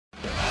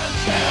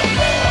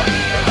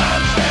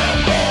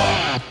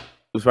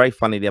was very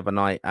funny the other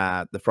night,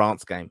 the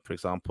France game, for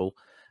example.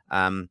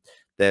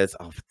 There's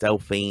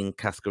Delphine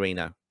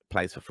Cascarino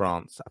plays for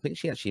France. I think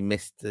she actually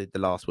missed the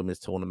last women's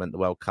tournament, the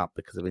World Cup,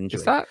 because of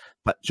injury.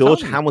 But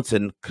George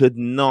Hamilton could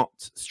not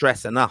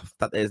stress enough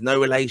that there's no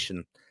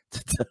relation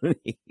to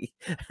Tony,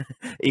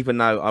 even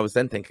though I was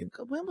then thinking,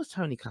 God, when was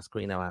Tony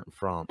Cascarino out in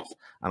France?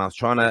 And I was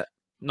trying to,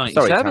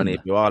 97. sorry, Tony,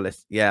 if you are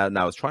listening. Yeah,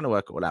 no, I was trying to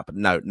work it all out, but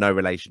no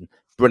relation.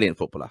 Brilliant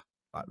footballer,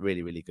 like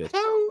really, really good.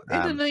 How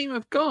in the name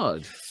of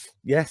God?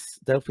 Yes,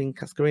 Delphine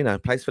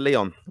Cascarino plays for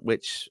Lyon,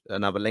 which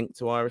another link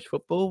to Irish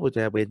football. With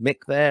Mick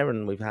there,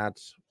 and we've had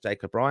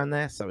Jake O'Brien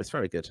there, so it's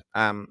very good.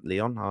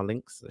 Lyon, our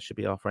links, that should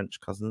be our French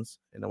cousins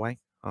in a way,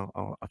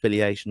 our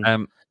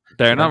affiliation.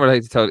 They're not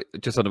related to,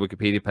 just on the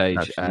Wikipedia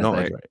page. No,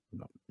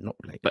 not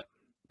related. But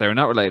they're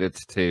not related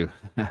to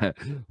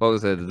what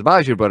was it? The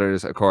Baggio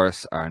brothers, of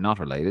course, are not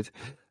related.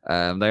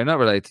 They're not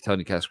related to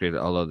Tony Cascarino,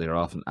 although they're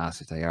often asked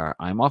if they are.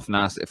 I'm often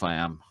asked if I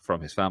am from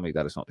his family.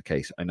 That is not the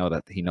case. I know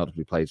that he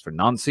notably plays for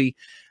Nancy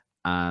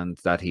and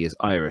that he is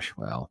Irish.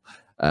 Well,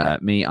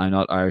 me, I'm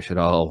not Irish at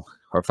all.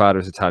 Her father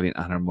is Italian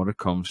and her mother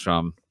comes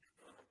from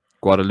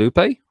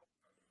Guadalupe.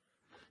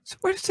 So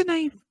where's the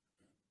name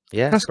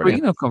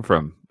Cascarino come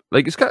from?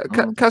 Like, it's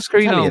Cascarino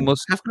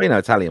Cascarino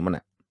Italian, wasn't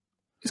it?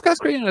 Is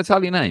Cascarino an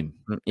Italian name?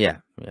 Yeah.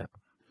 The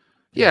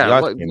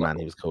ice cream man,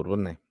 he was called,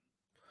 wasn't he?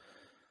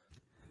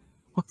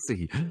 Was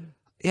he?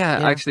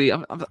 Yeah, actually,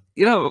 I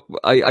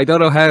don't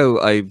know how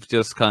I've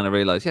just kind of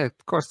realized. Yeah,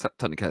 of course,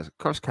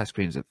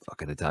 Cascarino's a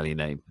fucking Italian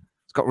name.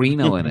 It's got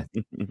Reno in it.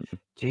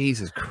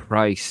 Jesus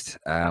Christ.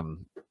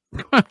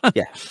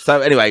 Yeah.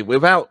 So anyway,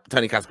 without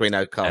Tony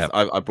Cascarino,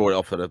 I brought it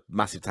off at a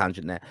massive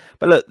tangent there.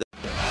 But look.